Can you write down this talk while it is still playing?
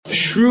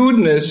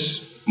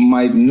shrewdness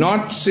might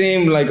not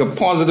seem like a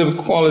positive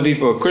quality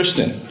for a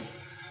Christian,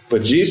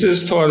 but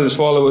Jesus taught his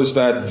followers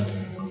that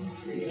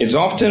it's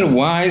often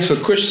wise for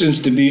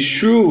Christians to be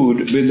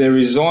shrewd with their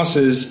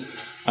resources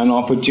and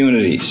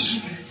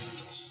opportunities.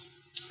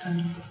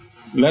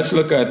 Let's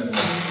look at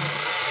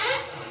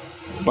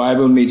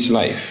Bible Meets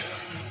Life.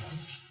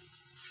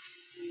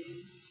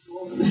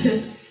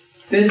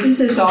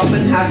 Businesses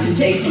often have to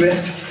take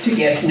risks to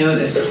get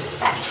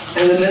noticed,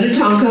 and the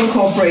Minnetonka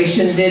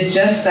Corporation did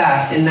just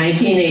that in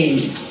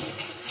 1980.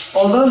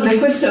 Although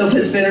liquid soap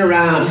had been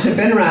around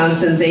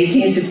since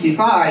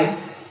 1865,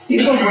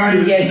 people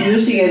weren't yet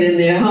using it in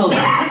their homes.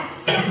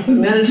 But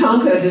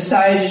Minnetonka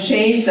decided to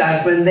change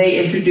that when they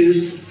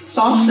introduced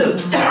soft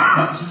soap.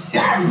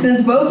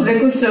 Since both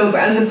liquid soap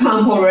and the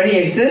pump already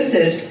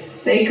existed,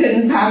 they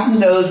couldn't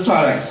patent those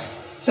products.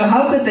 So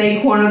how could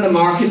they corner the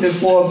market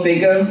before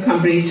bigger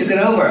companies took it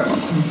over?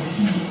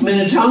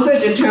 Minnetonka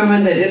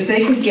determined that if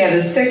they could get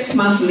a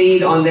 6-month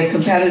lead on their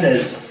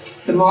competitors,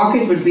 the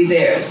market would be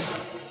theirs.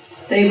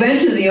 They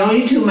went to the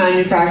only 2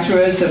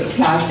 manufacturers of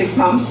plastic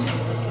pumps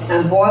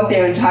and bought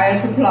their entire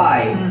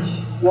supply,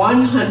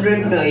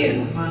 100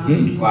 million.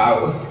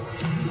 Wow.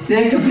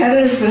 Their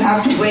competitors would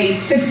have to wait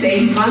 6 to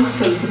 8 months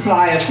for the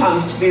supply of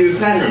pumps to be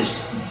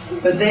replenished,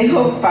 but they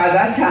hoped by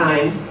that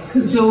time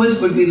consumers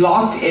would be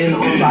locked in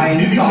on buying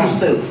soft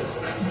soap.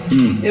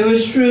 It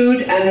was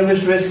shrewd and it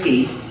was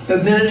risky,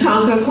 but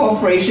Minnetonka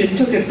Corporation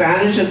took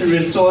advantage of the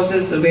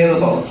resources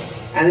available,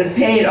 and it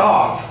paid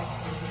off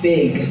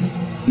big.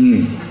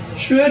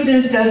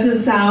 Shrewdness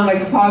doesn't sound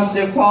like a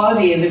positive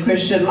quality in the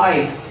Christian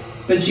life,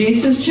 but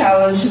Jesus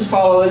challenged his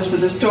followers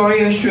with a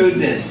story of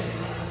shrewdness.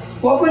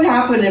 What would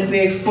happen if we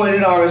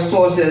exploited our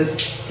resources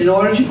in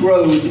order to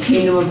grow the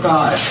kingdom of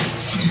God?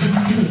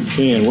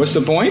 Okay, and what's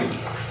the point?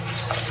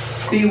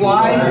 Be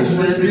wise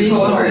with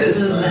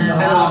resources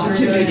and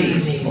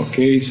opportunities.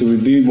 Okay, so we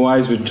be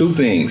wise with 2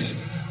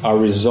 things. Our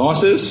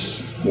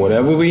resources,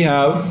 whatever we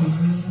have,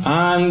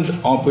 and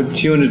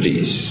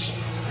opportunities.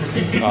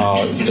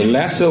 The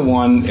lesser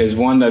one is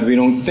one that we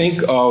don't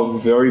think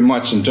of very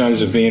much in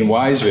terms of being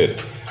wise with.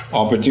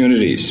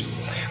 Opportunities.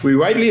 We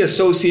rightly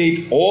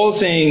associate all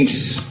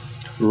things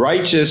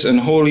righteous and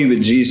holy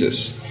with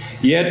Jesus.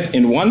 Yet,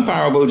 in one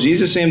parable,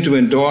 Jesus seemed to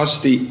endorse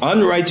the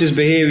unrighteous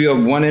behavior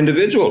of one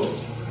individual.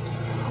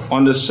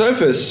 On the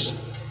surface,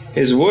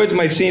 his words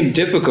might seem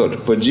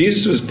difficult, but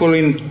Jesus was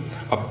pulling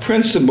a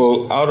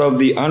principle out of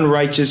the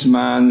unrighteous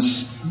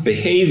man's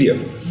behavior.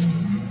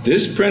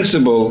 This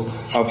principle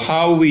of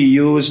how we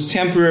use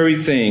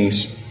temporary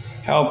things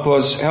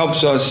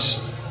helps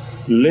us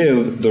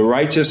live the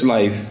righteous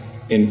life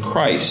in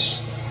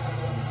Christ,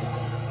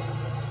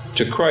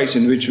 to Christ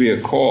in which we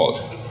are called.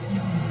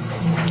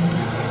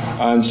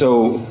 And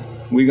so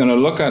we're going to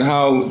look at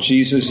how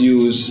Jesus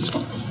used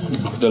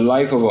the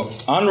life of an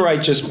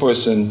unrighteous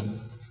person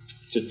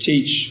to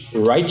teach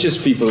righteous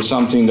people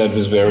something that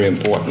was very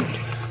important.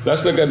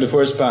 Let's look at the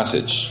first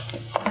passage.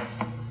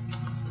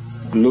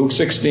 Luke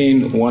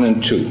 16, 1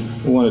 and 2.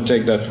 We want to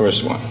take that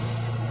first one.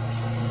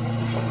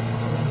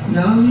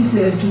 Now he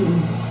said to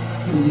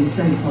the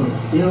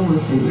disciples, there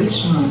was a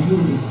rich man who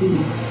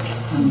received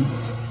an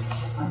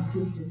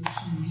accusation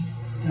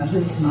that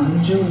his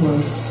manager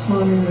was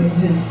squandering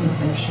his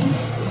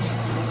possessions.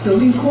 So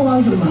he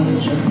called the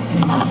manager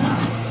and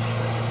asked,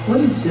 what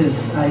is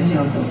this I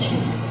hear about you?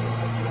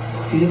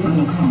 Give an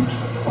account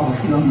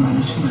of your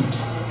management,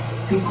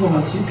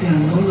 because you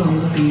can no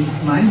longer be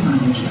my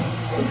manager.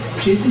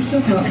 Jesus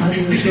took an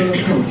unusual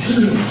approach.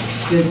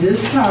 With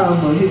this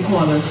parable, he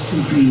called us to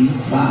be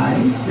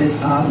wise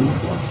with our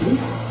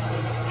resources.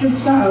 This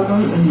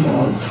parable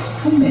involves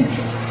 2 men,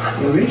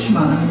 a rich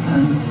man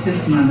and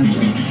his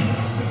manager.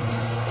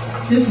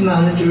 This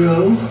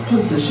managerial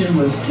position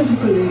was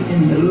typically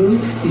in Middle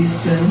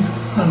Eastern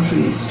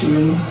countries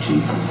during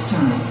Jesus'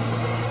 time.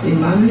 A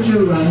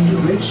manager ran the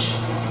rich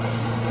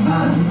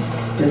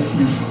man's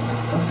business,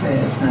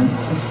 affairs, and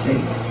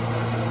estate.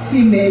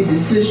 He made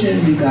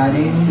decisions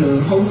regarding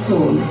the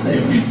household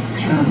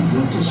savings and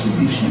the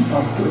distribution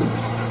of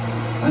goods,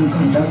 and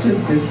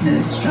conducted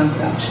business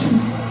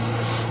transactions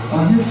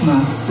on his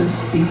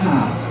master's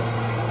behalf.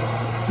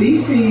 We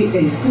see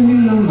a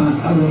similar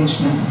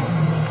arrangement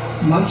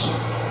much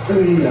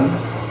earlier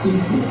in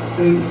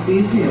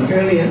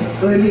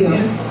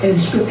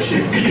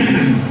Scripture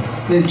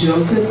with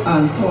Joseph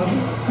and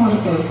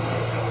Potiphar's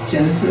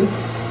Genesis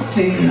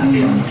 10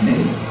 and 1.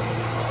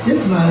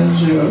 This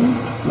manager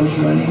was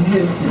running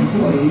his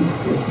employees'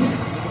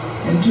 business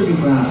into the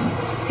ground.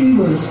 He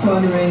was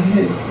squandering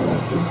his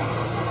boss's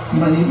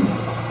money.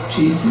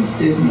 Jesus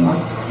did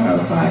not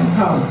clarify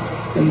how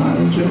the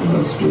manager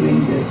was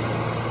doing this,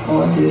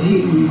 or did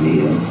he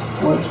reveal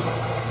what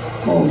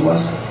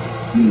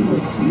he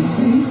was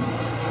using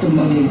the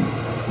money.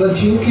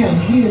 But you can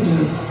hear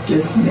the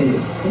dismay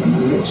in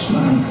the rich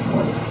man's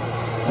voice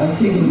as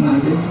he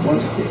demanded,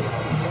 what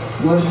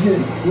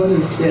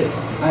is this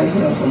I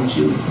hear about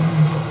you?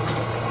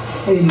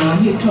 A man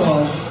he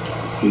thought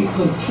he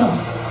could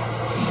trust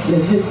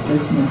with his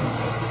business.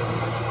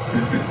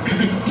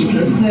 The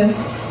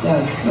business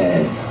that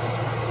fed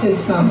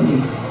his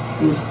family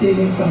was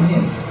stealing from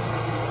him.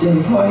 The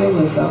employer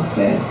was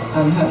upset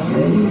and had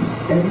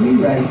every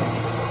right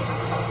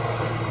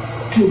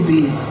to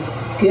be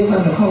given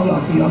an account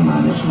of your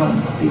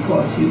management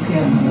because you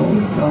can no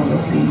longer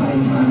be my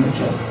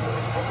manager.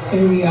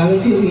 In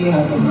reality, we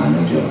have a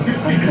manager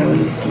and God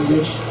is the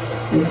rich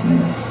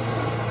business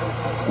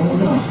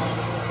owner,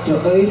 the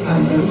earth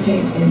and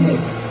everything in it,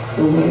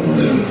 the way it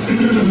is.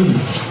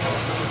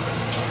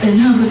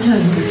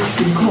 Inhabitants,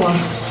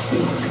 because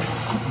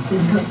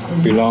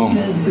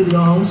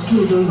belongs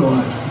to the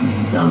Lord.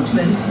 Psalm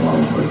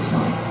 24, verse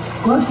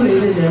 1. God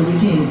created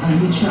everything and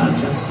He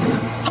charged us with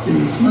the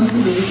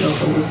responsibility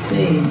of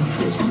overseeing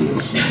His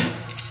creation.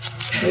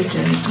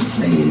 Genesis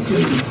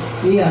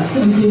 28:3. We are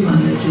simply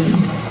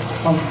managers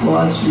of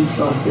God's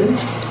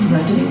resources.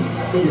 Nothing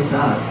is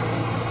ours.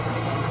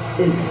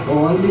 It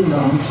all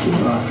belongs to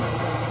God.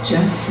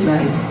 Just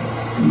like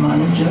the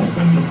manager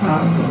in the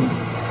parable,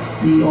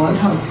 we all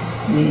have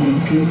been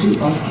guilty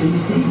of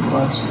wasting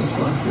God's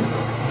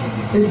resources.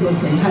 It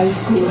was in high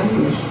school, I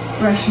was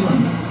freshman,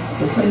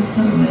 the first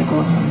time I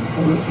got an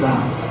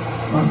overdraft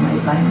on my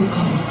bank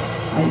account.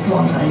 I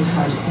thought I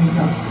had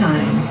enough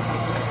time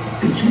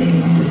between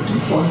the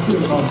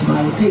deposit of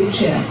my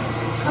paycheck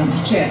and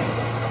the check.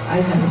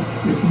 I had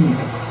written,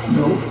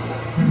 no,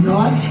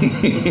 not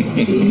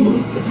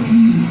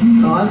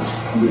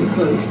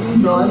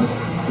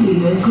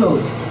even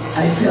close.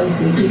 I felt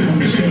guilty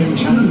and ashamed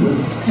and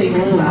was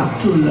taken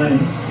back to learn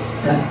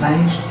that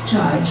bank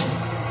charge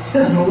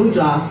an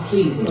overdraft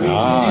fee.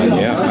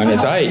 And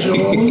it's high.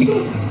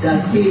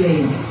 That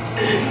feeling.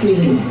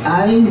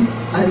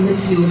 I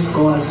misused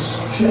God's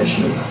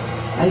treasures.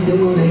 I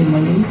gave away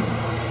money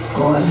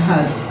God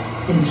had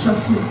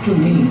entrusted to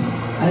me.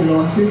 I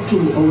lost it to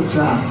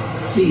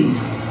overdraft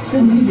fees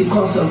simply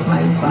because of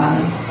my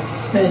bad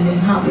spending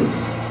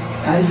habits.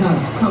 I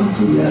have come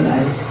to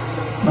realize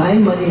my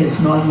money is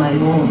not my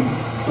own,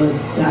 but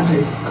that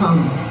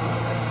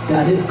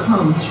it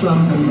comes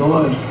from the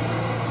Lord.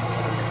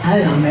 I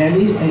am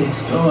merely a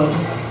steward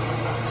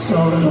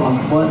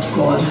of what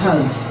God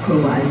has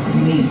provided for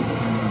me.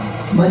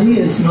 Money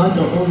is not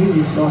the only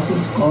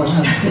resources God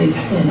has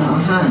placed in our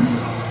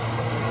hands.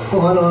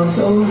 God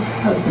also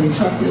has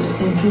entrusted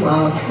into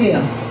our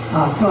care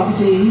our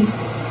property,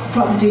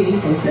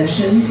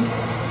 possessions,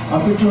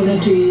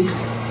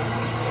 opportunities,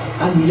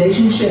 and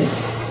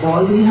relationships.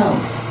 All we have.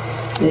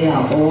 They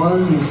are all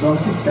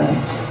resources that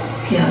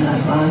can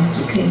advance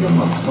the kingdom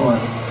of God.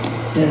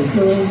 The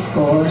influence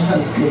God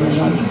has given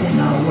us in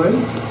our work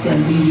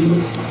can be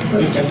used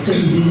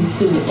productively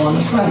to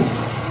honor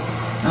Christ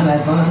and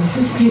advance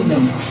His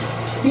kingdom.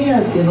 He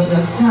has given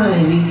us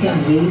time we can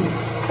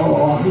waste,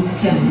 or we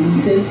can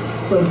use it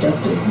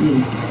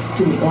productively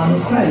to honor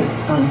Christ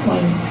and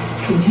point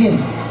to Him.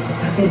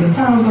 In the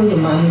parable, the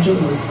manager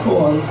was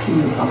called to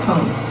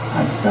account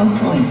at some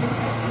point.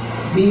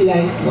 We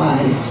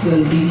likewise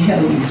will be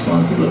held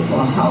responsible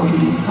for how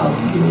we have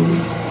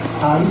used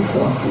our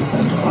resources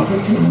and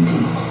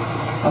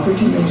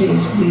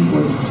opportunities. We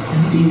would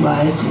be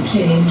wise to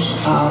change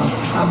our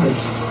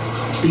habits,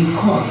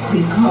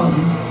 become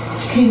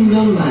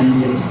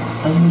kingdom-minded,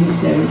 and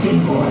use everything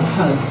God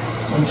has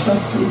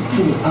entrusted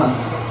to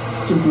us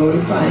to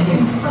glorify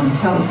Him and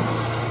help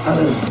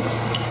others.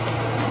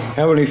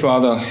 Heavenly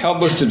Father,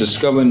 help us to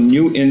discover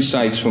new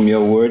insights from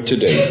your word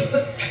today.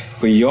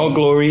 For your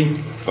glory,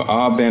 for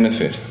our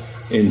benefit.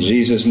 In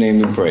Jesus' name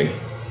we pray.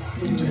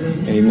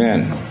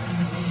 Amen.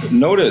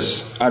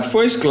 Notice, at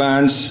first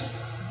glance,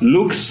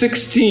 Luke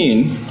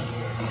 16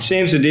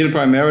 seems to deal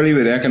primarily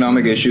with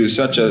economic issues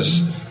such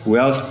as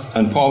wealth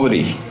and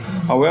poverty.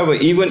 However,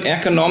 even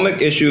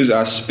economic issues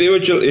are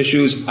spiritual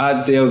issues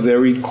at their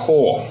very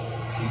core.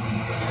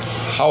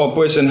 How a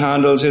person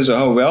handles his or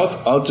her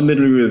wealth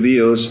ultimately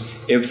reveals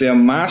if their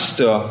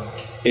master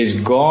is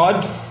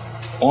God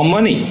or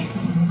money.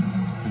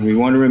 We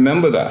want to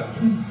remember that.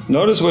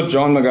 Notice what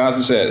John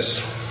MacArthur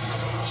says.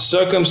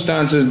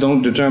 Circumstances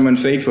don't determine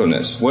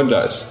faithfulness. What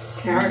does?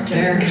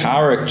 Character.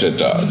 Character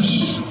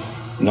does.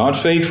 Not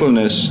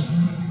faithfulness,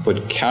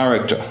 but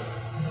character.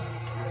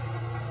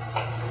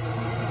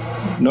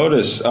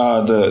 Notice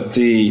some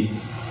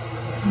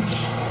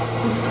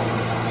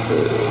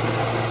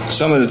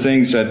of the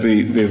things that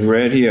we've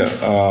read here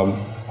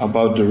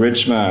about the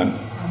rich man.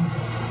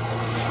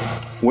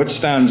 What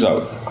stands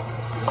out?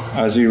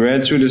 As we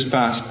read through this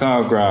past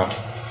paragraph,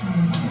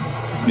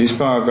 these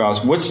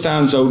paragraphs, what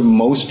stands out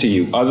most to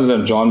you, other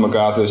than John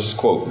MacArthur's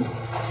quote?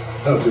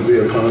 Have to be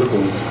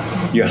accountable.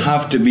 You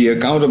have to be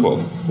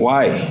accountable.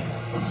 Why?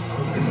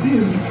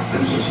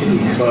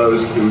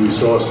 Because the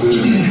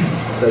resources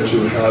that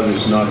you have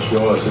is not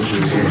yours, it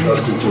is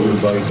entrusted to you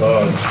by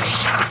God.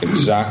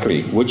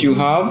 Exactly. What you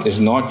have is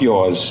not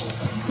yours.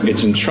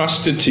 It's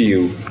entrusted to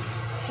you.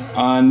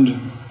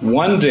 And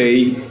one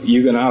day,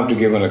 you're going to have to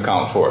give an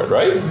account for it,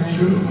 right?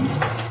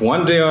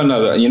 One day or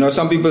another. You know,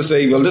 some people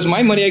say, well, this is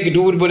my money, I can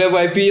do with whatever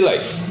I feel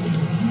like.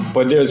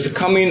 But there's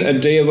coming a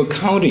day of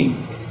accounting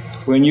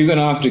when you're going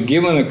to have to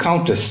give an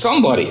account to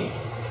somebody.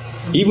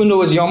 Even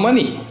though it's your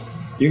money,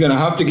 you're going to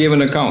have to give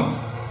an account.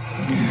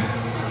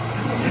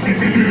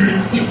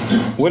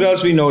 What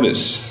else we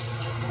notice?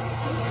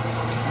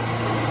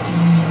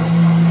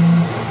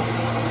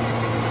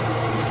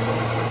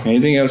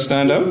 Anything else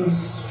stand He out?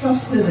 was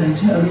trusted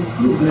until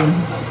proven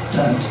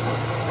that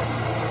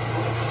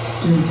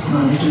his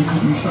manager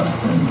couldn't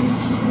trust him.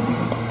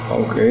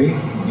 Okay.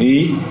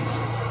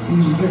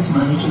 His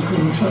manager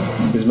couldn't trust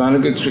him. His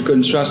manager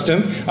couldn't trust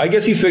him. I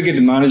guess he figured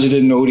the manager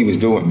didn't know what he was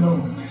doing.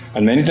 No.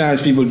 And many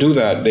times people do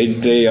that.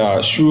 They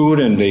are shrewd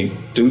and they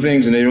do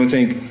things and they don't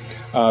think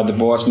the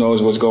boss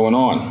knows what's going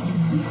on.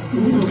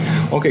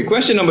 Okay,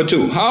 question number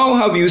 2. How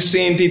have you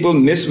seen people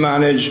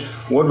mismanage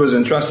what was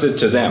entrusted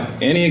to them?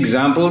 Any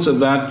examples of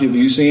that have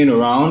you seen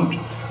around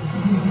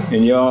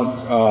in your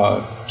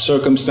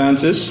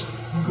circumstances?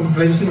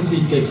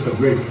 Complacency takes a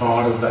great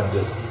part of that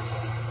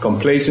business.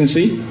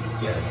 Complacency?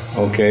 Yes.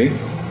 Okay.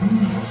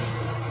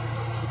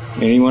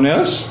 Anyone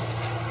else?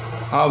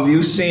 How have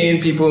you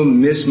seen people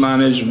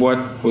mismanage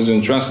what was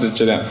entrusted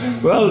to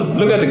them? Well,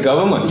 look at the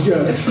government.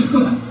 Yeah,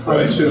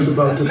 I was just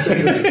about to say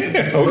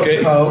that. Okay.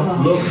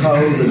 Look how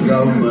the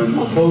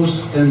government,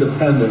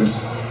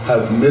 post-independence,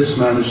 have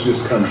mismanaged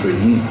this country.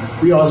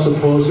 We are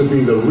supposed to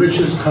be the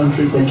richest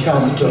country per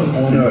capita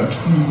on earth.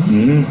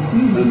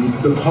 And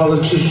the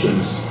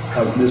politicians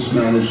have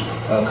mismanaged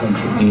our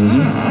country.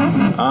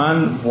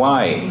 And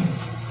why?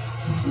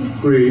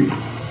 Greed,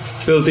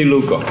 Filthy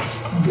lucre.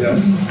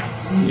 yes.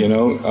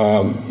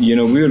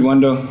 We would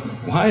wonder,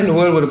 why in the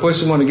world would a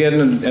person want to get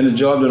in a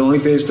job that only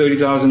pays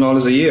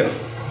 $30,000 a year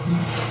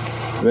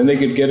when they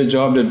could get a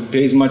job that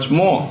pays much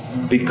more?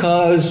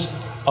 Because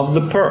of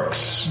the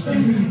perks,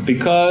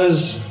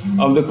 because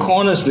of the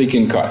corners they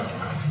can cut,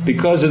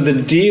 because of the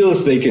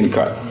deals they can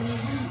cut.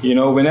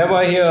 Whenever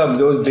I hear of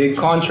those big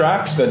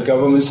contracts that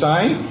government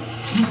sign,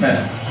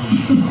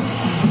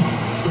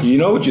 you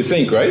know what you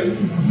think, right?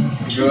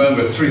 You go in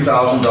with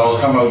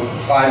 $3,000, come out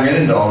 $5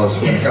 million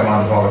when you come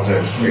out of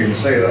politics. You can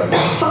say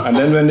that. And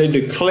then when they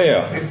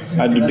declare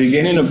at the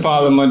beginning of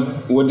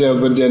Parliament what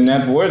their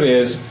net worth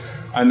is,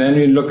 and then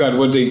you look at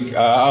what they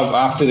have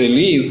after they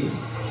leave,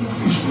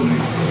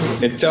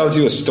 it tells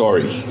you a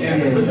story.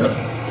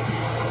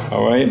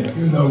 All right?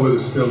 You know what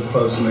is still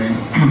puzzling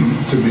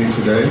to me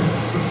today?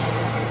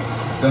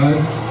 That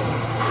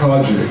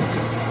project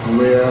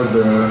where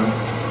the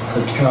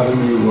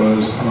academy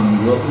was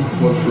on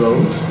Wolf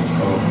Road,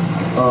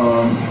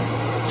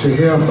 to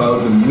hear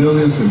about the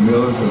millions and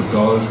millions of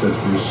dollars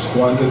that were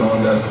squandered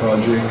on that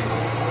project,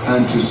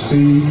 and to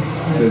see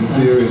that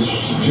there is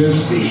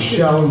just a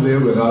shell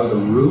there without a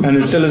roof. And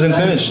it still isn't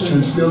finished.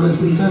 And still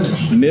isn't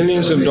finished.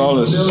 Millions of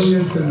dollars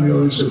Millions and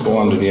millions of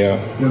squandered, dollars.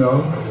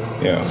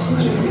 yeah.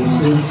 Yeah.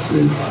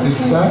 It's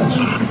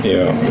sad.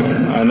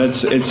 Yeah. And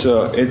it's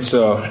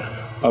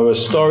a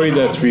story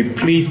that's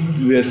replete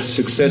with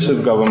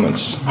successive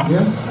governments.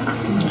 Yes.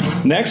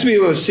 Next, we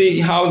will see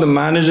how the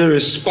manager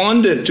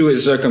responded to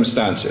his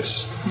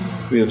circumstances.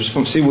 We'll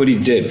see what he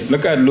did.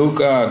 Look at Luke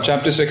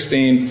chapter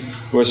 16,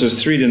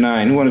 verses 3 to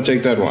 9. Who want to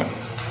take that one?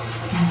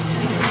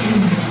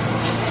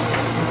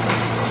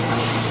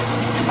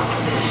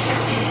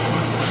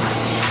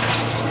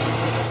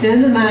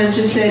 Then the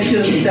manager said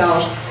to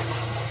himself,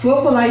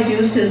 "What will I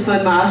do since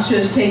my master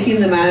is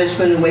taking the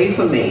management away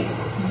from me?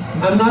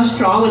 I'm not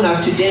strong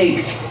enough to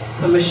dig.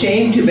 I'm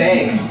ashamed to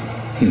beg.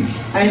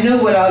 I know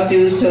what I'll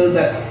do so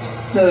that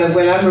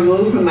when I'm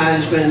removed from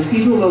management,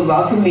 people will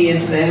welcome me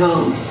into their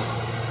homes."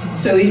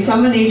 So he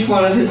summoned each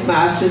one of his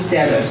master's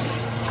debtors.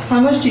 "How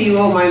much do you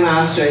owe my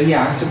master?" he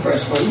asked the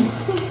first one.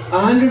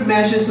 100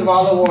 measures of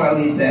olive oil,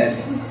 he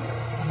said.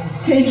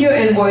 "Take your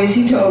invoice,"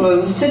 he told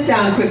him. "Sit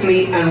down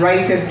quickly and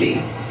write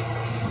 50.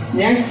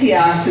 Next, he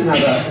asked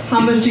another, "How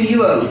much do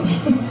you owe?"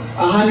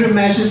 100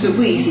 measures of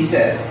wheat, he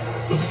said.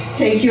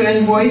 "Take your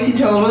invoice," he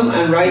told him,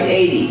 "and write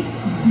 80.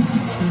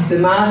 The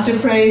master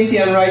praised the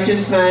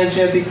unrighteous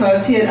manager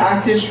because he had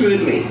acted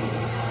shrewdly.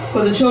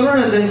 For the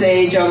children of this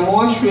age are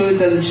more shrewd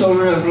than the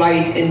children of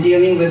light in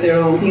dealing with their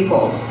own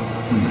people.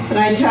 And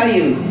I tell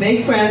you,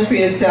 make friends for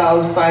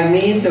yourselves by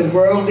means of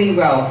worldly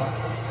wealth,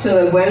 so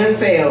that when it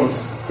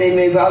fails, they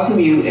may welcome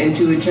you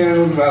into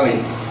eternal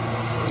dwellings."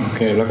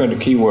 Okay, look at the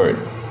key word.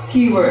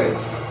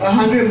 Keywords: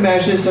 100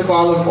 measures of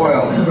olive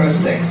oil, verse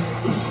 6.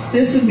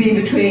 This would be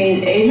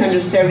between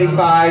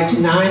 875 to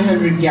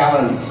 900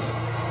 gallons,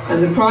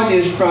 and the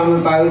produce from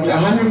about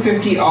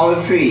 150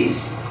 olive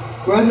trees,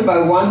 worth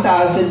about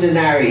 1,000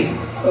 denarii,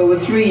 over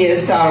 3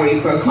 years' salary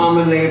for a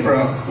common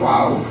laborer.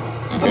 Wow.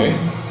 Okay.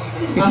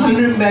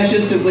 100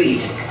 measures of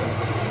wheat.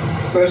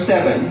 Verse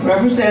 7,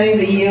 representing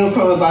the yield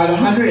from about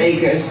 100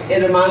 acres,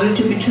 it amounted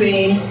to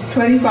between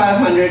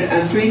 2,500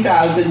 and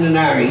 3,000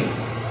 denarii,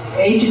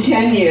 8 to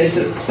 10 years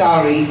of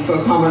salary for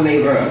a common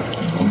laborer.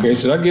 Okay,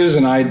 so that gives us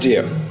an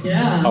idea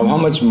of how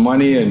much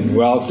money and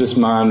wealth this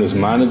man was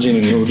managing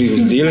and who he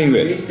was dealing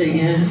with. Interesting,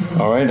 yeah.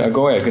 All right,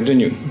 go ahead,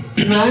 continue.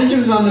 The manager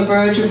was on the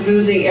verge of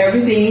losing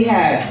everything he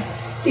had.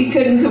 He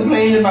couldn't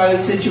complain about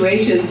his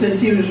situation since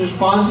he was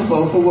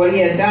responsible for what he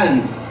had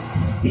done.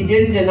 He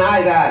didn't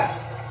deny that.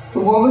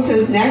 But what was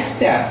his next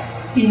step?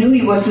 He knew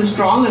he wasn't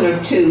strong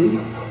enough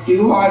to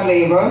do hard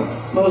labor,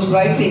 most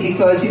likely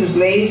because he was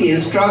lazy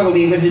and struggled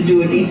even to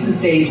do a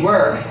decent day's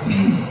work.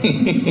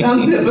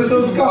 Some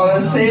biblical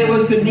scholars say it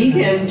was beneath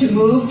him to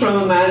move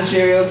from a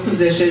managerial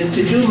position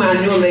to do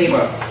manual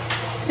labor.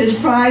 His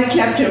pride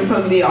kept him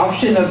from the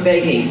option of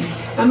begging.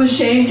 "I'm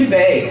ashamed to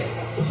beg."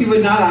 He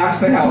would not ask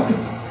for help.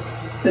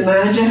 The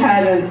manager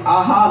had an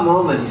aha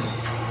moment.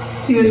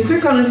 He was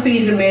quick on his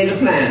feet and made a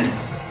plan.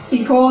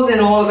 He called in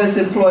all of his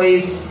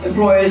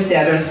employer's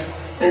debtors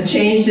and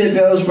changed their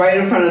bills right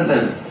in front of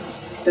them.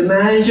 The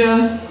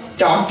manager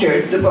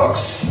doctored the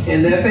books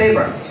in their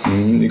favor.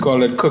 You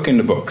call it cooking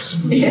the books.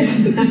 Yeah.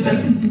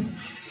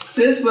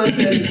 This was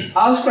an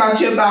 "I'll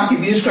scratch your back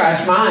if you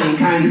scratch mine"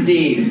 kind of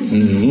deed.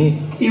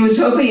 He was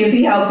hoping if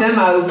he helped them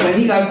out when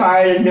he got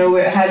fired and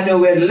had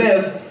nowhere to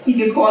live, he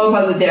could call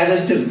upon the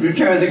debtors to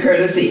return the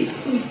courtesy.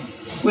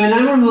 "When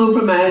I'm removed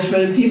from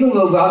management, people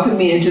will welcome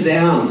me into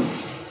their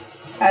homes."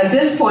 At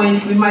this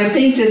point, we might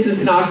think this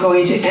is not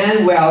going to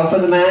end well for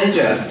the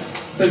manager,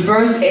 but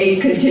verse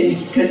 8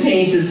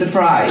 contains a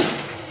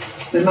surprise.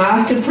 The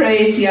master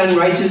praised the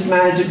unrighteous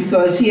manager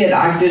because he had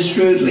acted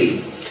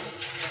shrewdly.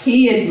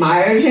 He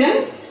admired him.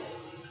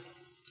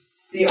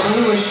 The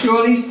owner was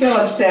surely still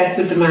upset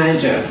with the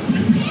manager.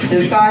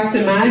 In fact,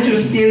 the manager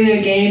was stealing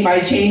a gain by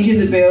changing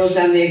the bills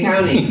and the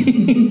accounting.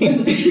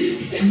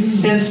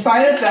 In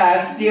spite of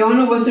that, the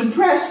owner was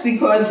impressed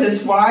because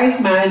his wise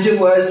manager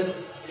was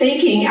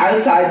thinking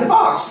outside the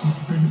box.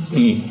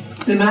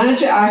 The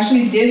manager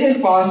actually did his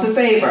boss a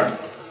favor.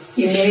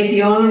 He made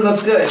the owner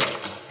look good,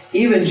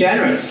 even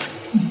generous.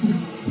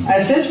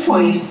 At this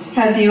point,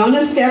 had the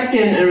owner stepped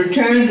in and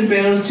returned the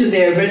bills to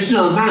their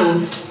original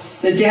amounts,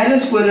 the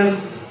debtors would have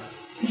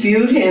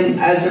viewed him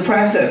as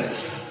oppressive.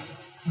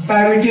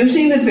 By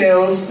reducing the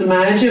bills, the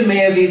manager may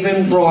have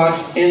even brought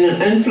in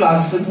an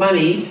influx of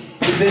money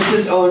the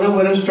business owner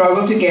would have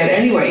struggled to get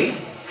anyway.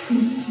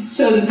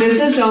 So the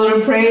business owner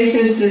praised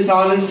his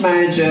dishonest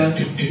manager,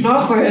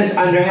 not for his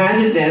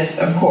underhandedness,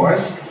 of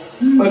course,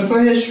 but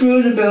for his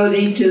shrewd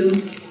ability to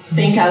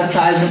think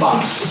outside the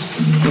box.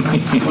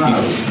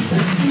 Wow.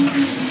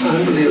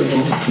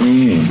 Unbelievable.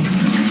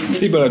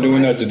 People are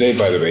doing that today,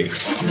 by the way.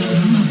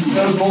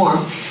 No more.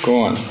 Go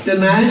on. The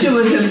manager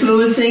was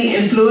influencing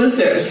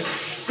influencers,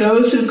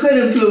 those who could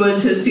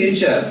influence his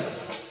future.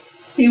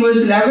 He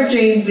was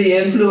leveraging the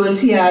influence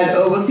he had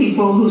over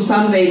people who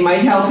someday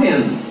might help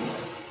him.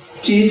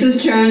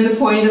 Jesus turned the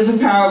point of the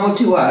parable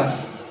to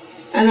us.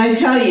 "And I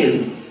tell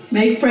you,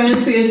 make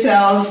friends for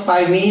yourselves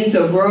by means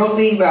of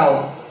worldly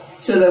wealth,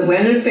 so that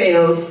when it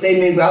fails, they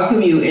may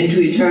welcome you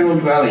into eternal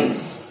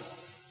dwellings."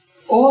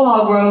 All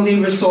our worldly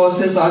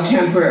resources are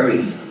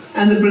temporary,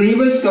 and the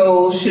believer's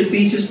goal should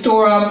be to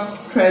store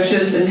up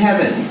treasures in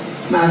heaven,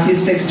 Matthew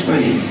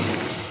 6:20.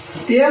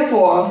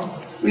 Therefore,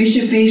 we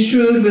should be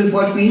shrewd with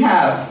what we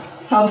have,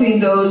 helping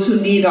those who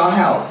need our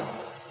help.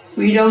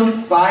 We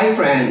don't buy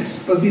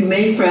friends, but we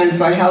make friends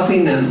by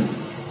helping them,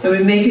 and we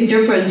make a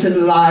difference in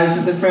the lives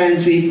of the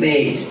friends we've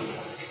made.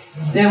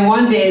 Then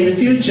one day in the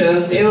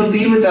future, they will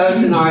be with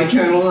us in our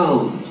eternal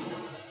home.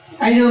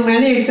 I know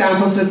many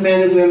examples of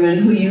men and women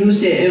who use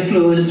their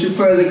influence to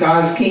further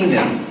God's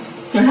kingdom.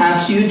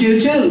 Perhaps you do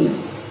too.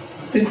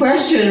 The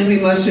question we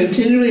must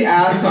continually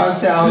ask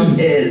ourselves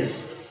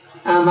is,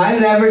 am I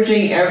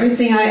leveraging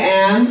everything I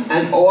am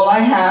and all I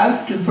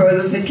have to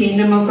further the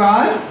kingdom of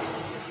God?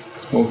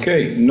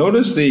 Okay,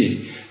 notice the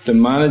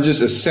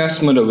manager's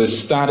assessment of his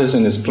status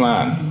and his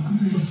plan.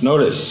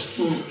 Notice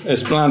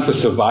his plan for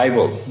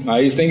survival. Now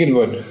he's thinking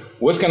about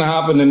what's going to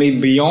happen to me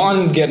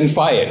beyond getting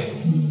fired.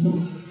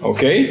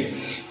 Okay?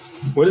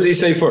 What does he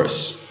say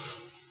first?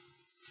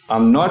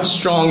 I'm not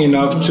strong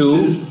enough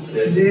to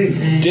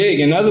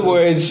dig. In other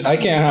words, I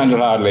can't handle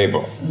hard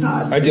labor.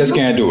 I just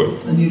can't do it.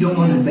 And you don't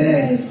want to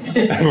beg.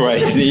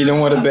 Right, you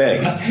don't want to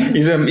beg.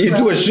 He's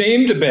too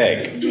ashamed to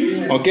beg.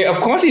 Okay, of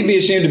course he'd be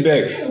ashamed to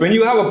beg. When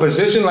you have a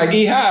position like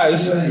he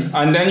has,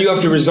 and then you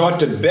have to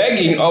resort to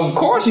begging, of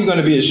course he's going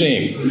to be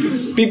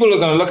ashamed. People are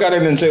going to look at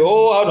him and say,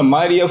 "Oh, how the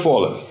mighty have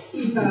fallen."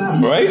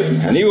 Right?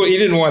 And he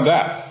didn't want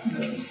that.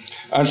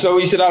 And so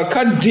he said, "I'll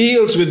cut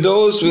deals with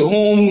those with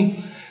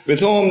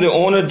whom the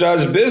owner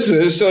does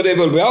business, so they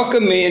will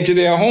welcome me into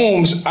their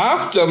homes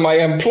after my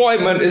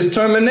employment is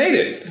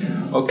terminated."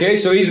 Okay,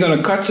 so he's going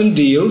to cut some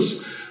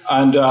deals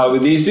and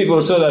with these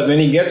people so that when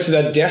he gets to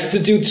that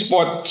destitute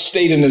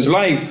state in his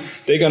life,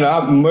 they're going to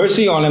have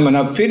mercy on him and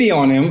have pity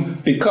on him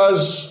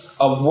because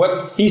of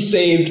what he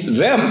saved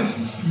them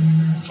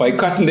by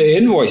cutting their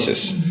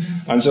invoices.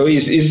 And so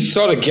he's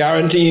sort of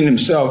guaranteeing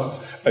himself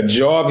a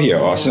job here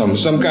or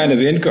some kind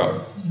of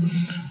income.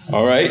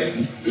 All right?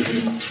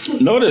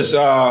 Notice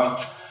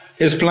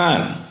his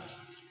plan.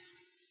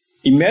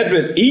 He met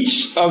with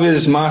each of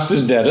his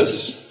master's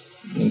debtors,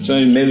 and so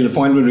he made an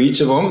appointment with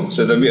each of them,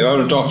 so that I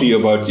want to talk to you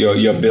about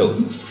your bill.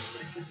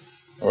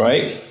 All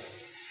right?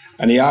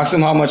 And he asked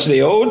them how much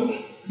they owed.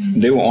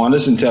 They were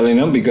honest in telling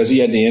them because he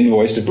had the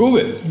invoice to prove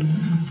it.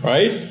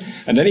 Right?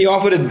 And then he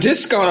offered a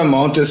discount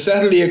amount to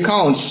settle the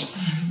accounts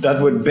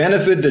that would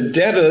benefit the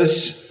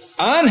debtors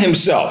and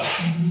himself.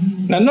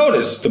 Now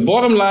notice, the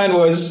bottom line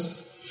was,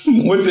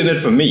 what's in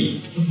it for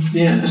me?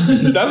 Yeah.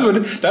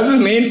 That's his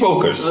main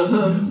focus.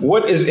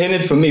 What is in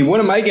it for me? What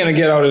am I going to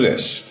get out of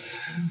this?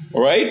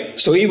 All right.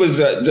 So he was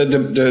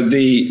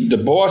the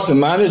boss, the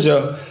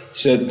manager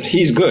said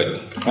he's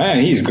good.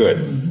 Man, he's good.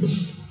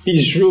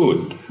 He's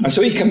shrewd, and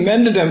so he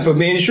commended them for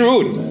being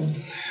shrewd.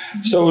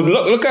 So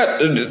look at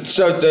the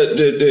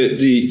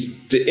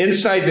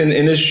insight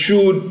in his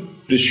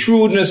the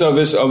shrewdness of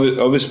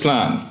his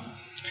plan.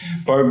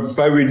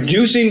 By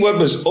reducing what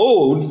was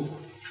owed.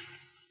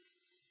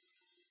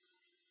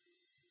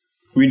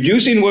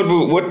 Reducing what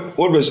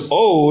was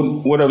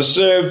owed would have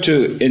served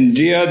to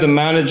endear the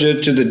manager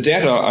to the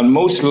debtor, and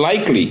most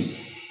likely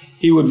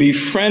he would be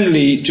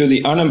friendly to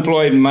the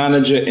unemployed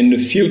manager in the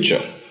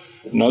future.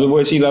 In other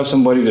words, he'd have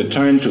somebody to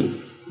turn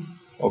to.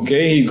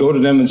 Okay, he'd go to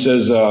them and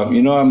says,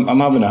 I'm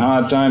having a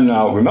hard time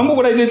now. Remember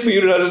what I did for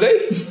you the other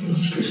day?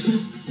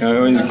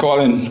 He's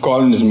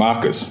calling his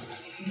markers.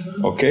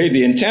 Okay,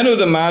 the intent of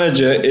the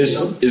manager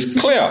is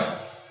clear.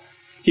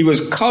 He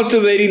was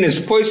cultivating his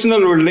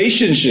personal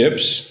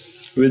relationships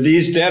with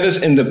these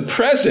debtors in the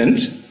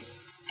present,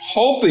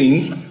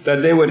 hoping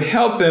that they would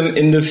help him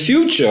in the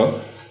future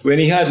when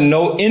he had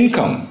no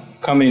income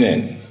coming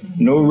in,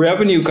 no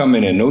revenue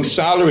coming in, no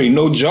salary,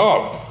 no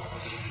job.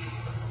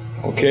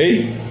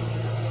 Okay?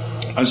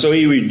 And so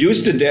he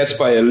reduced the debts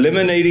by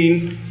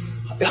eliminating.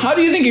 How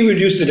do you think he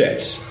reduced the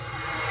debts?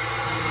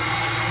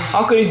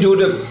 How could he do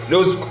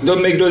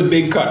make those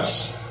big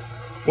cuts?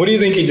 What do you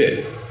think he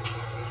did?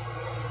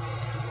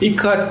 He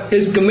cut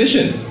his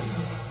commission.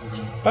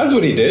 That's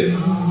what he did.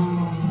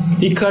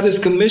 He cut his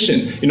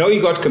commission. He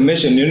got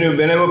commission.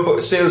 Whenever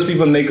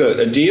salespeople make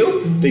a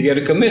deal, they get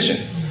a commission,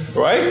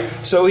 right?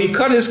 So he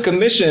cut his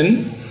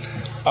commission,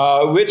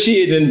 which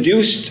he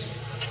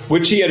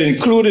had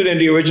included in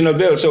the original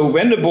bill. So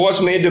when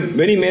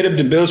he made up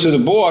the bills to the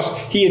boss,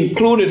 he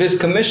included his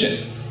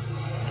commission.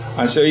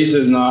 And so he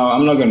says, "No,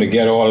 I'm not going to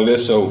get all of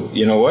this. So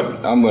you know what?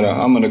 I'm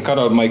gonna cut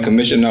out my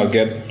commission. I'll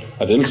get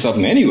a little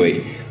something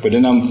anyway. But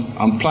then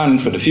I'm planning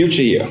for the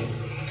future here."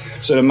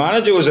 So the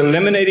manager was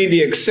eliminating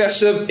the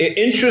excessive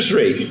interest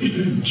rate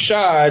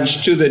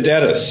charged to the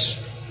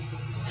debtors.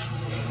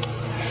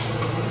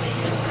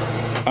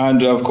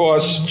 And of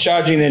course,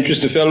 charging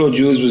interest to fellow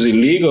Jews was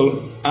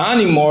illegal and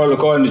immoral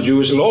according to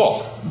Jewish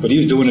law. But he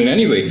was doing it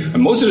anyway.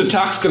 And most of the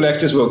tax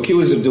collectors were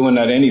accused of doing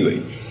that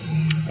anyway.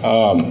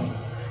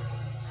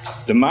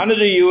 The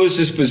manager used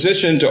his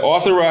position to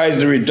authorize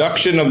the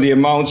reduction of the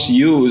amounts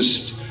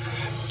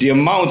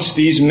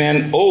these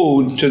men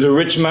owed to the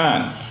rich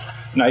man.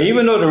 Now,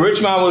 even though the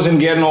rich man wasn't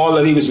getting all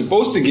that he was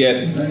supposed to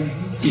get,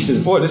 he says,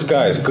 boy, this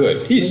guy is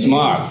good. He's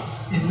smart.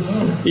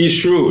 He's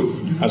shrewd.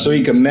 And so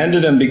he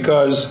commended him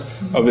because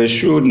of his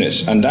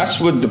shrewdness. And that's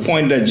what the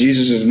point that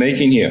Jesus is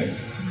making here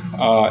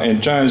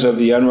in terms of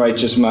the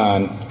unrighteous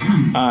man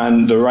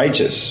and the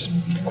righteous.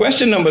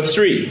 Question number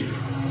 3.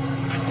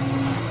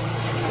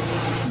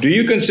 Do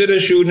you consider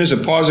shrewdness a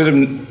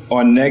positive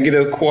or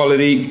negative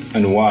quality,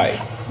 and why?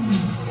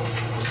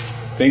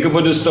 Think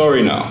about the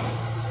story now.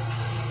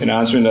 In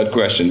answering that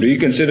question, do you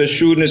consider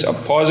shrewdness a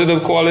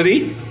positive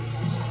quality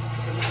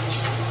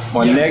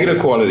or negative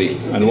quality,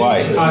 and why?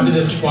 It is a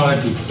positive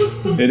quality.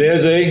 It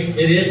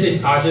is a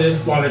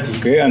positive quality.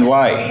 Okay, and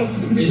why?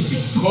 It's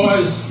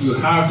because you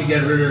have to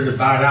get rid of the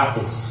bad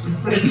apples.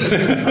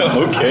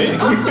 Okay.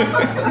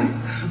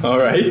 All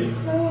right.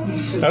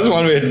 That's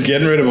one way of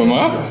getting rid of them,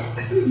 huh?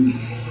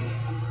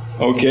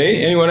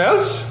 Okay. Anyone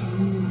else?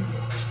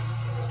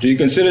 Do you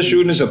consider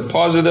shrewdness a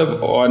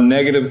positive or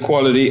negative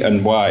quality,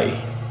 and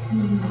why?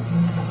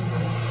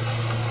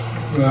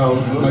 Well,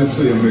 I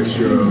see a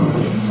mixture of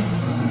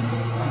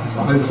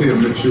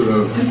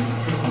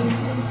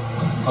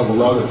a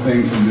lot of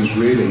things in this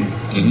reading.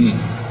 Mm-hmm.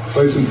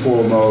 First and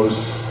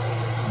foremost,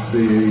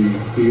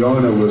 the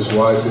owner was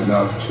wise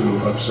enough to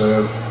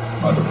observe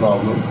the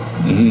problem,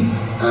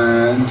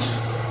 and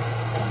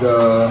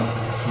the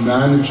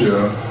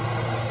manager,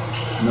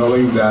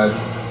 knowing that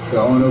the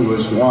owner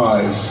was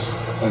wise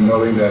and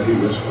knowing that he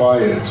was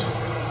fired,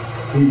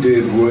 he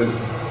did what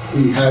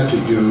he had to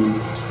do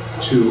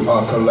to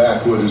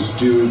collect what is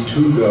due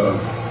to the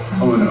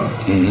owner.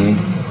 Mm-hmm.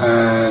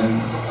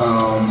 And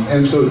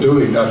in so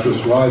doing, that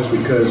was wise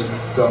because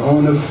the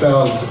owner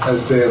felt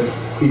as if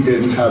he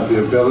didn't have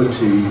the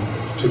ability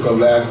to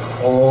collect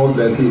all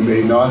that he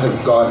may not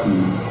have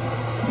gotten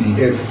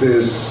if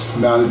this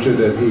manager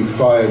that he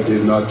fired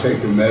did not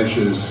take the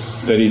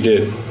measures that he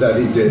did.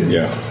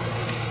 Yeah.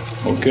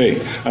 Okay,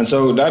 and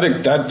so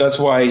that's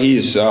why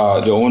he's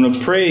the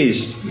owner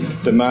praised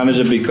the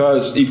manager,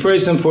 because he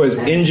praised him for his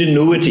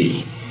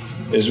ingenuity,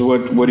 is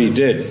what he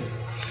did,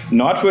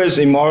 not for his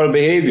immoral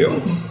behavior,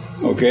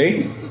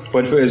 okay,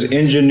 but for his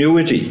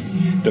ingenuity.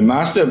 The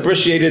master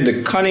appreciated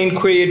the cunning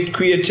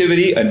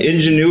creativity and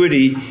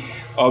ingenuity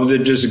of the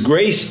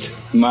disgraced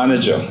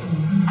manager.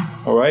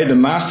 All right, the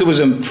master was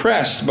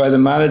impressed by the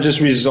manager's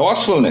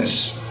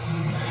resourcefulness.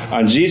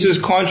 And Jesus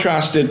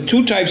contrasted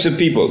two types of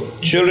people,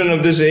 children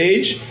of this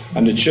age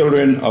and the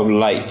children of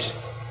light.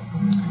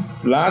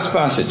 Last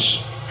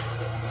passage,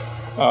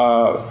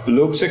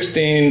 Luke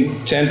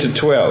 16, 10 to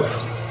 12.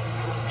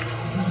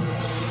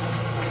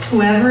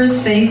 Whoever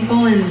is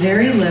faithful in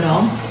very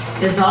little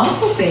is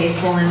also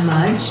faithful in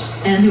much,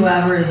 and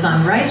whoever is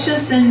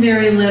unrighteous in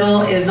very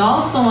little is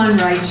also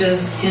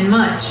unrighteous in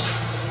much.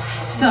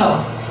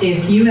 So,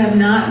 if you have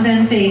not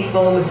been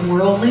faithful with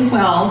worldly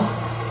wealth,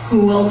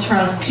 who will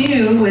trust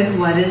you with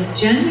what is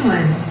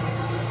genuine?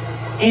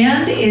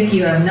 And if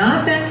you have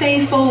not been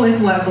faithful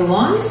with what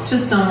belongs to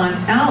someone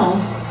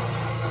else,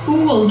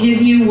 who will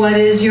give you what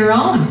is your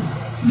own?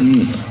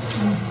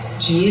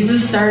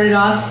 Jesus started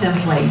off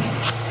simply.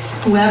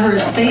 Whoever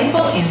is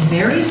faithful in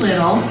very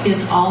little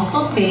is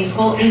also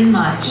faithful in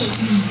much,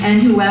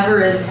 and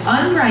whoever is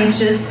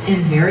unrighteous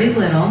in very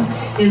little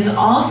is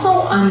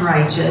also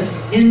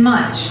unrighteous in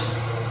much.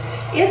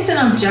 It's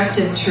an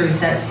objective truth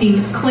that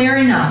seems clear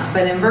enough,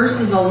 but in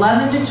verses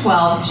 11 to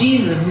 12,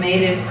 Jesus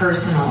made it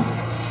personal.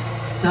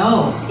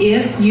 So,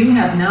 if you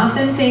have not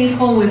been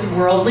faithful with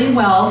worldly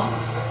wealth,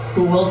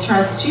 who will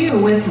trust you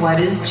with what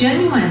is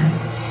genuine?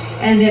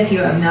 And if you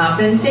have not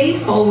been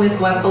faithful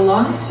with what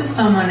belongs to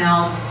someone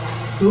else,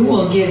 who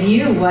will give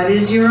you what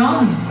is your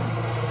own?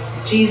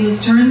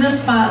 Jesus turned the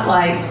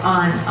spotlight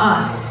on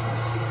us.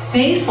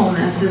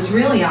 Faithfulness is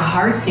really a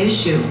heart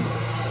issue.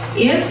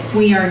 If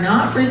we are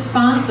not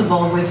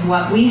responsible with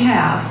what we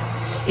have,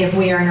 if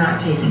we are not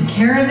taking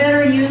care of it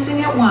or using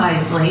it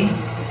wisely,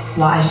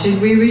 why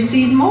should we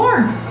receive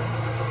more?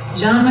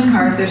 John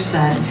MacArthur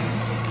said,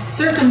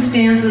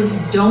 circumstances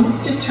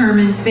don't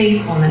determine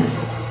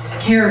faithfulness,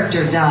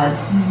 character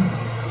does.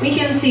 We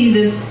can see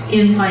this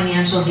in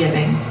financial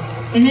giving.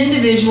 An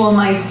individual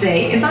might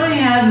say, if I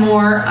had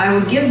more, I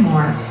would give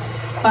more,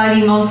 but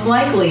he most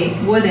likely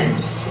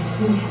wouldn't.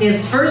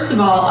 It's first of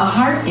all a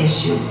heart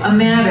issue, a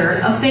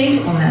matter of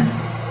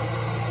faithfulness.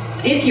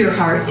 If your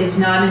heart is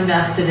not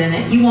invested in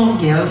it, you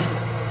won't give.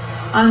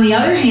 On the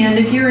other hand,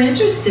 if you're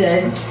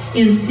interested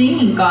in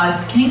seeing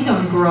God's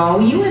kingdom grow,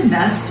 you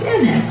invest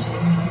in it.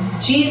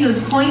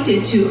 Jesus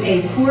pointed to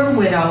a poor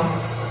widow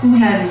who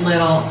had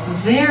little,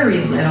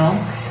 very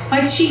little,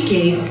 but she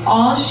gave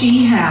all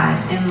she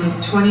had in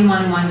Luke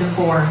 21,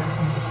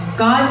 1-4.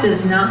 God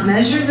does not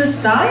measure the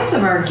size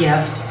of our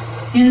gift.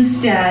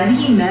 Instead,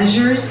 he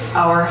measures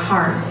our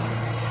hearts,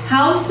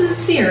 how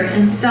sincere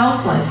and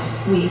selfless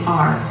we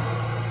are.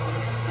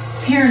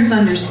 Parents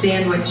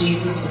understand what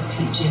Jesus was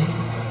teaching.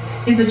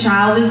 If a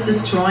child is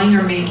destroying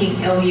or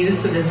making ill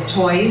use of his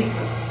toys,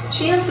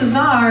 chances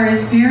are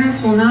his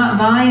parents will not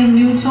buy him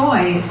new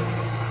toys.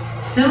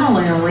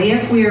 Similarly,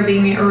 if we are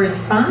being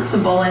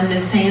irresponsible and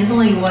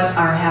mishandling what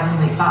our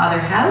Heavenly Father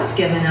has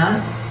given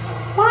us,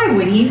 why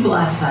would He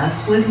bless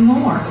us with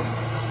more?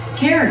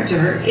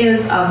 Character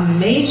is of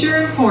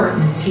major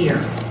importance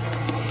here.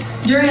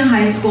 During a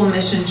high school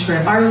mission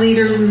trip, our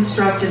leaders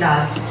instructed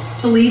us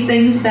to leave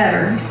things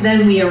better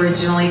than we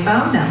originally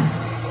found them.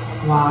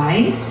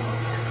 Why?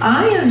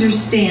 I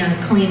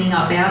understand cleaning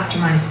up after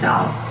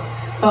myself,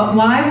 but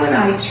why would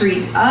I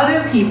treat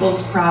other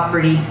people's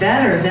property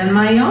better than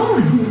my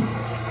own?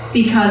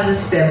 Because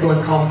it's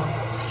biblical.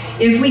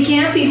 If we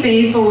can't be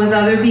faithful with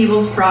other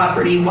people's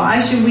property,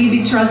 why should we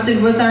be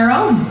trusted with our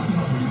own?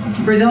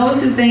 For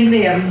those who think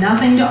they have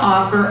nothing to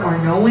offer or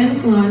no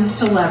influence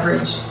to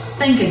leverage,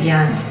 think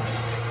again.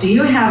 Do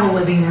you have a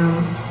living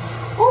room?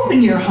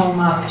 Open your home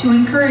up to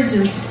encourage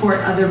and support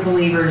other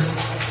believers.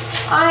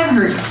 I've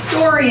heard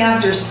story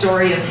after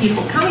story of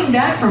people coming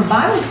back from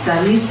Bible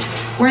studies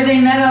where they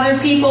met other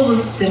people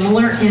with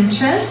similar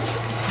interests.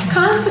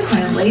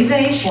 Consequently,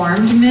 they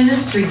formed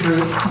ministry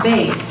groups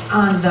based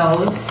on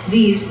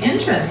these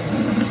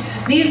interests.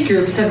 These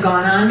groups have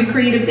gone on to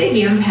create a big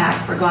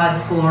impact for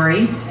God's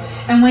glory.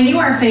 And when you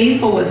are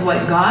faithful with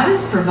what God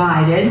has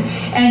provided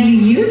and you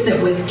use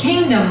it with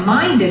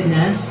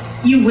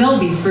kingdom-mindedness, you will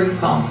be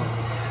fruitful.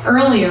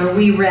 Earlier,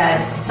 we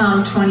read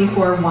Psalm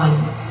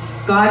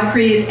 24:1. God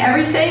created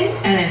everything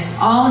and it's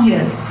all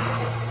His.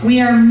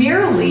 We are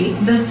merely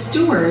the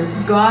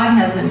stewards God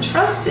has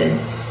entrusted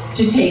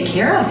to take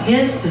care of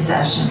His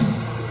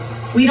possessions.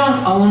 We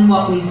don't own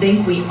what we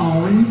think we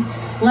own.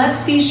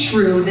 Let's be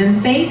shrewd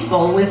and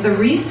faithful with the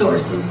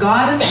resources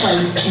God has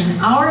placed in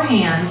our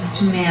hands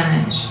to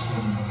manage.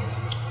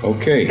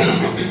 Okay.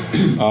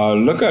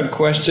 Look at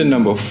question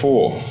number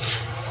 4.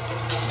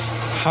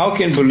 How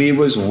can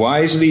believers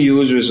wisely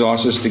use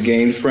resources to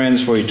gain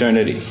friends for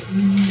eternity?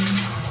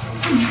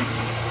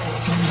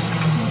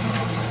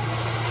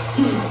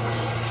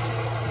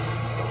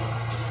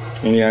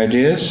 Any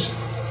ideas?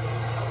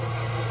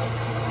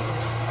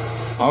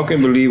 How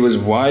can believers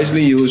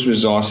wisely use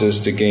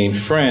resources to gain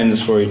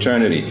friends for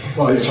eternity?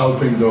 By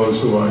helping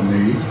those who are in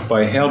need.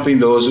 By helping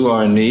those who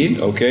are in need,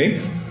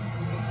 okay.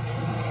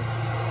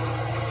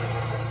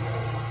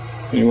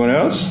 Anyone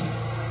else?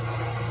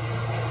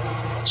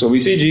 So we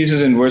see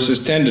Jesus in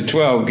verses 10 to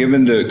 12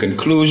 given the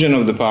conclusion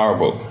of the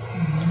parable.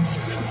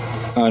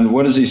 And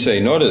what does he say?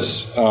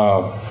 Notice,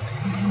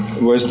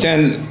 verse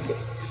 10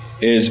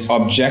 is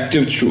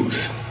objective truth.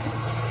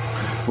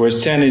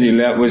 Verse 10 and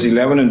 11, verse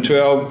 11 and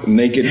 12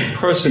 make it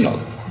personal.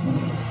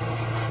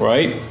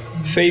 Right?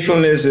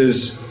 Faithfulness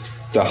is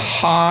the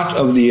heart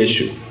of the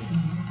issue.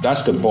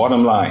 That's the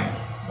bottom line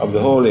of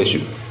the whole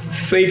issue.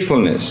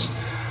 Faithfulness.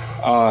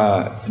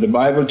 The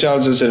Bible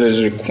tells us that it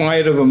is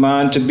required of a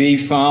man to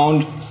be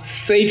found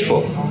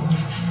faithful.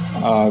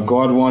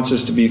 God wants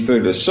us to be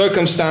faithful.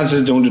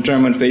 Circumstances don't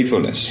determine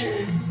faithfulness.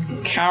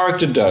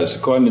 Character does,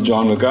 according to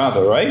John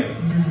MacArthur, right?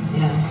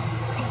 Yes.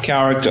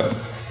 Character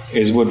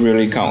is what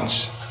really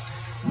counts.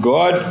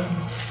 God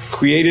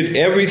created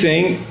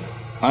everything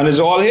and it's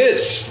all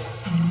His.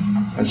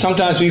 And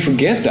sometimes we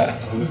forget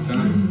that.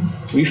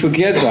 We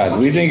forget that.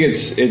 We think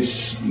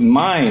it's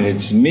mine,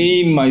 it's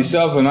me,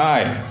 myself, and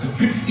I.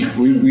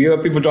 We hear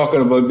people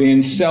talking about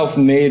being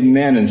self-made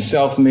men and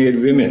self-made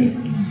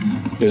women.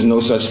 There's no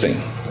such thing.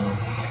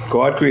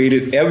 God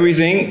created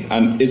everything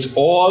and it's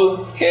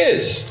all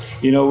His.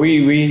 You know,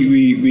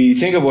 we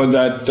think about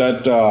that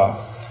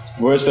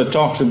verse that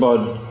talks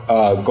about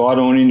God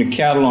owning the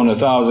cattle on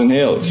 1,000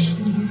 hills.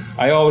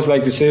 I always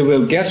like to say,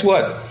 well, guess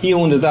what? He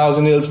owned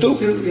 1,000 hills too.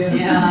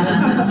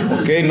 Yeah.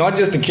 Okay, not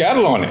just the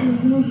cattle on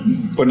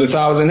it, but the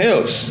 1,000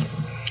 hills.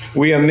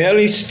 We are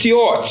merely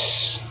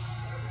stewards.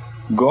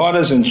 God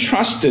has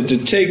entrusted to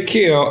take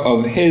care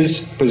of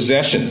His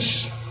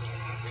possessions.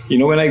 You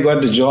know, when I got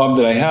the job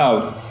that I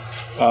have,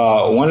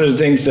 one of the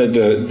things that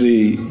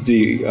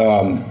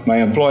my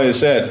employer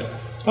said,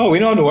 "Oh, we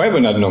don't have to worry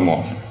about that no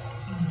more.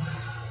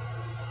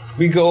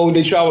 They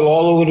travel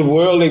all over the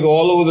world, they go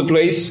all over the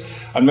place,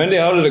 and when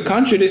they're out of the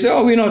country, they say,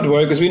 oh, we don't have to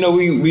worry because we know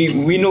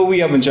we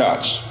have in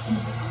charge."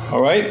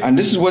 All right? And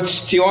this is what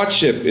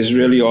stewardship is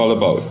really all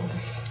about.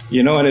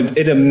 You know, and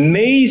it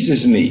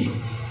amazes me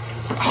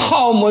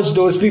how much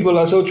those people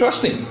are so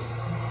trusting.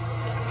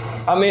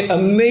 I mean,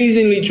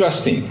 amazingly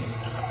trusting.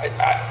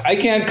 I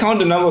can't count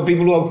the number of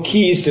people who have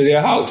keys to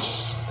their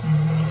house.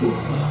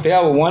 They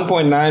have a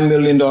 $1.9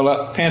 million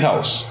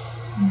penthouse.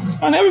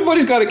 And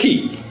everybody's got a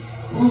key.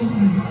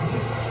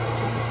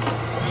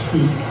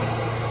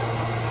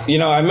 You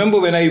know, I remember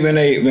when I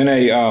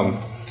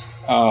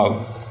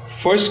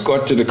first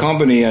got to the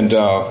company and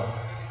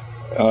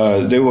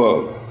they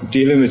were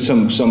dealing with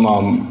some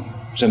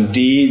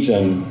deeds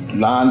and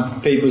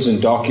land papers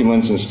and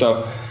documents and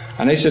stuff.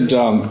 And I said,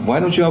 why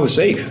don't you have a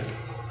safe?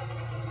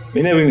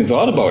 They never even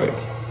thought about it.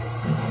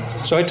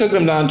 So I took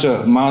them down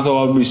to Martha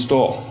Albury's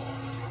store.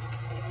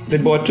 They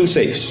bought 2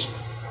 safes.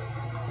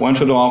 One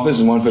for the office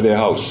and one for their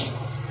house.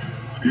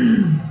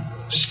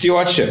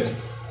 Stewardship.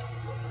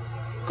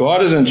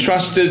 God has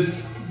entrusted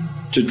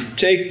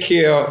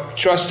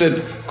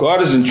God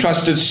has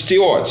entrusted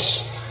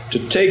stewards to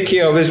take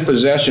care of His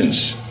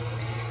possessions.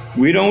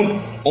 We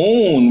don't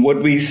own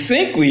what we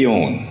think we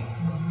own.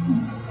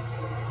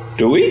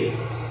 Do we?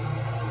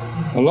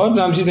 A lot of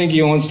times you think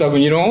you own stuff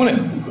and you don't own it.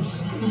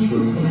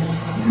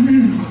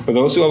 For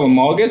those who have a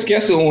mortgage,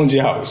 guess who owns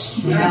your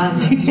house? Yeah,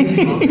 that's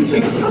right.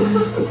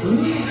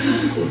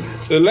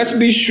 So let's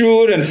be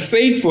shrewd and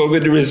faithful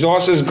with the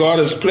resources God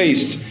has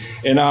placed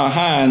in our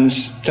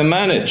hands to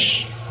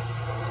manage.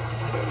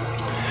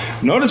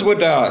 Notice what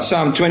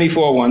Psalm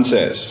 24:1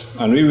 says,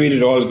 and we read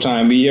it all the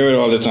time, we hear it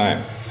all the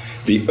time.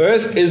 The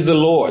earth is the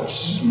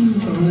Lord's,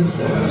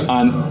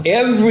 and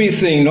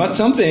everything, not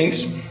some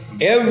things,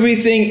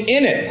 everything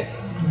in it,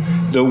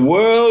 the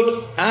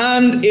world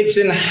and its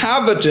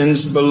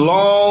inhabitants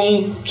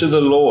belong to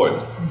the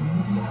Lord.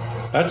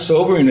 That's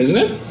sobering, isn't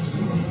it?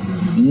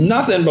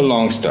 Nothing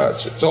belongs to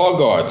us. It's all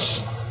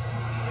God's.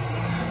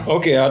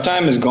 Okay, our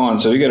time is gone,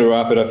 so we got to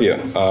wrap it up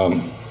here.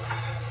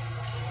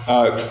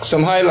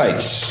 Some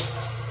highlights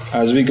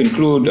as we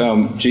conclude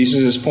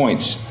Jesus'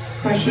 points.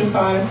 Question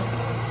 5.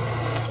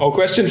 Oh,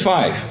 question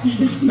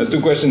 5. Let's do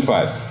question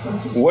 5.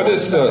 What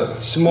is the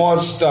small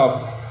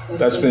stuff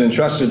that's been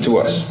entrusted to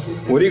us?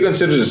 What do you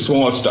consider the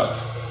small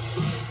stuff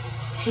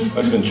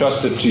that's been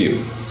trusted to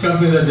you?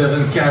 Something that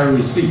doesn't carry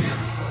receipt.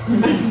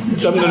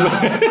 Something.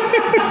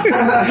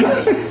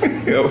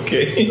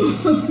 Okay.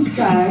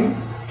 Time.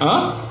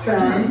 Huh?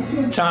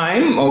 Time.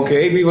 Time.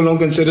 Okay. People don't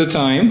consider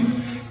time.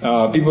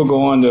 People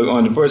go on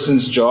the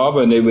person's job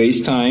and they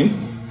waste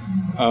time.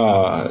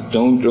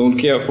 Don't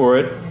care for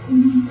it.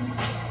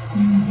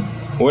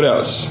 What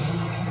else?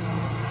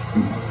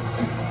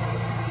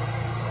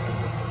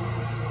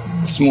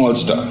 Small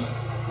stuff.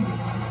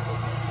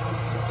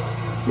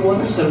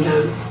 Water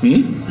sometimes.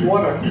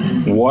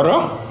 Water?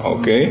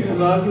 Okay. A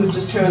lot of people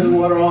just turn the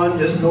water on,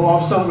 just go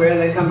off somewhere,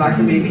 and then come back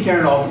and maybe turn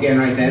it off again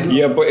right then.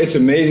 Yeah, but it's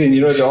amazing. You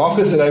know, the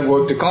office that I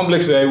work, the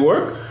complex where I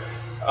work,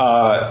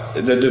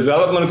 the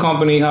development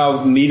company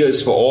have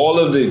meters for all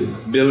of the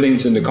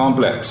buildings in the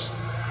complex.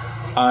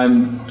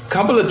 And a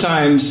couple of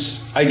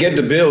times I get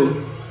the bill,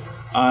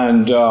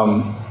 and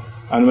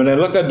when I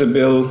look at the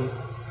bill,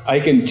 I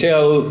can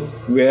tell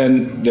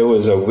when there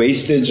was a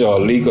wastage or a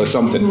leak or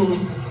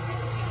something.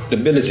 The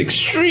bill is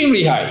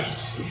extremely high.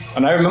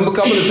 And I remember a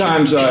couple of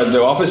times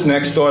the office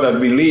next door that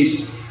we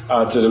lease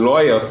to the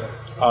lawyer,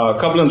 a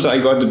couple of times I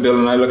got the bill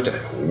and I looked at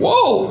it,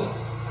 whoa!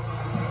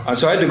 And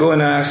so I had to go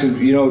in and ask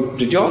him, you know,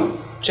 did y'all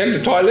check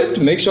the toilet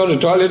to make sure the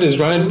toilet is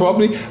running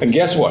properly? And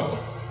guess what?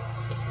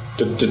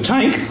 The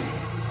tank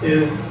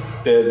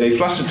They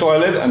flushed the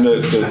toilet and the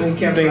And it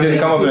kept thing didn't running.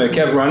 come up and it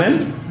kept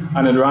running.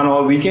 And it ran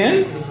all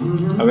weekend.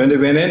 And when they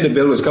went in, the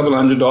bill was a couple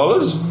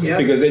 $100 Yep.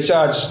 because they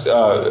charged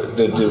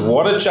the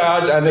water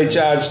charge and they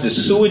charged the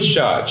sewage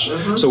charge.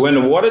 So when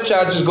the water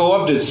charges go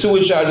up, the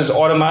sewage charges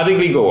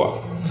automatically go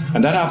up.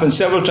 And that happened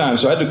several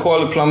times. So I had to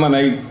call the plumber and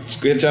I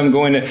had to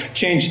go in there,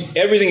 change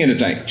everything in the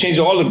tank, change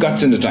all the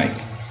guts in the tank,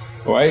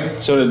 all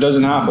right, so that it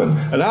doesn't happen.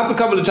 It happened a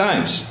couple of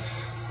times,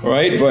 all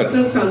right, but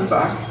Still comes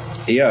back.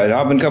 yeah, it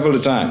happened a couple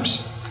of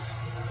times.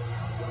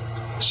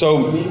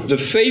 So the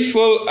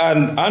faithful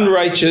and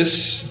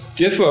unrighteous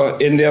differ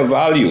in their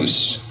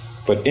values,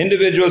 but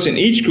individuals in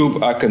each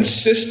group are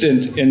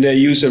consistent in their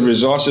use of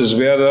resources,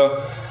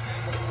 whether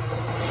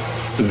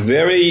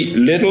very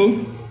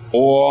little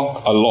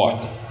or a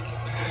lot.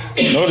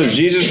 Notice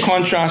Jesus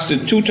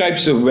contrasted two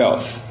types of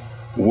wealth: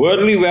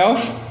 worldly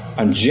wealth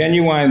and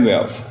genuine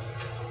wealth.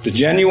 The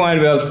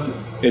genuine wealth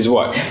is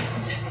what?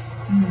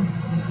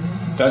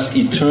 That's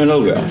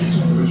eternal wealth.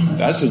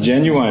 That's the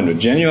genuine wealth.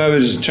 Genuine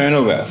wealth is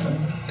eternal wealth.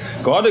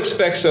 God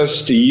expects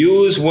us to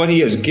use what He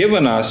has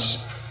given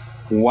us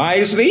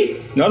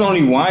wisely, not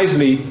only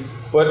wisely,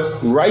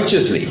 but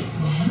righteously.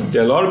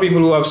 There are a lot of people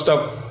who have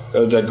stuff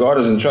that God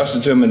has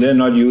entrusted to them and they're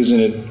not using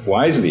it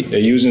wisely. They're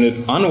using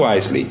it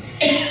unwisely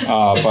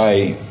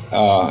by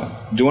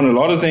doing a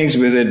lot of things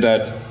with it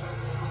that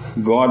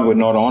God would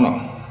not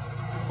honor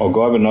or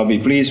God would not be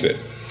pleased with.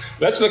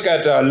 Let's look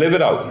at live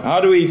it out.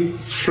 How do we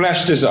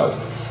flesh this out?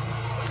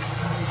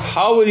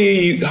 How will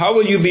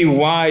you be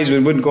wise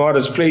with what God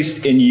has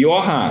placed in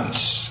your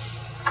hands?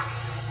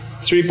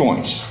 3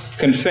 points.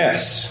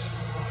 Confess.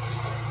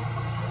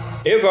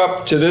 If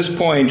up to this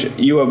point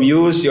you have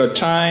used your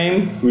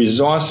time,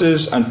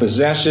 resources, and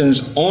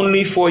possessions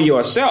only for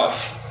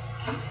yourself,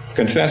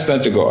 confess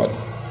that to God.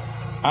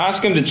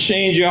 Ask Him to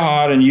change your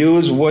heart and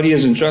use what He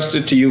has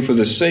entrusted to you for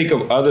the sake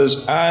of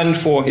others and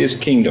for His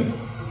kingdom.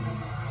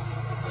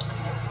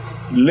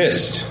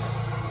 List.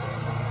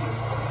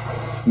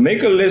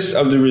 Make a list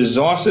of the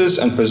resources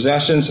and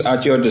possessions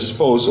at your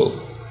disposal.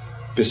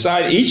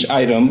 Beside each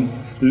item,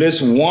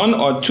 list 1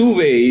 or 2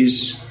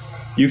 ways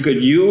you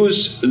could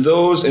use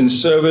those in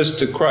service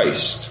to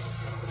Christ.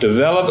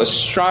 Develop a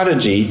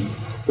strategy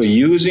for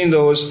using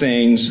those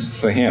things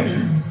for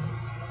Him.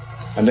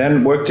 And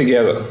then work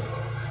together.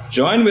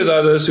 Join with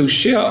others who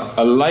share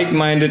a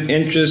like-minded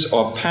interest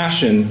or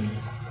passion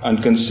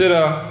and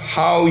consider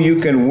how you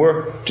can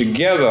work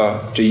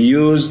together to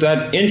use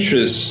that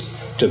interest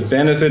to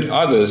benefit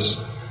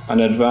others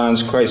and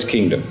advance Christ's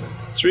kingdom.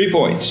 3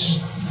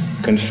 points.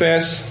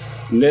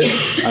 Confess,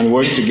 list, and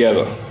work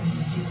together.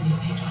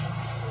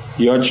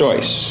 Your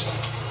choice.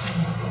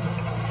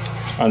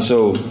 And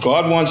so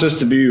God wants us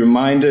to be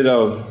reminded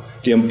of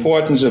the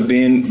importance of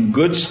being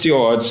good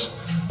stewards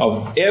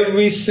of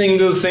every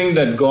single thing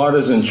that God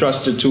has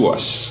entrusted to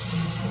us.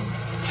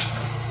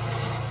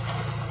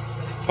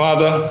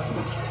 Father,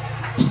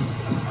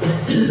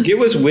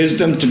 give us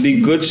wisdom to be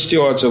good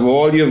stewards of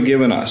all you have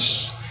given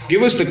us.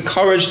 Give us the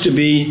courage to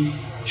be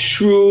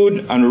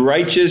shrewd and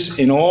righteous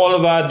in all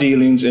of our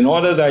dealings in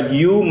order that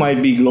you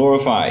might be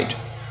glorified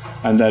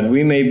and that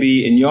we may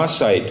be in your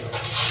sight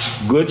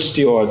good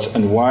stewards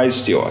and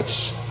wise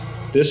stewards.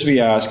 This we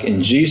ask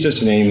in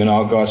Jesus' name, and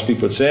all God's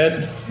people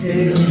said,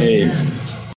 Amen.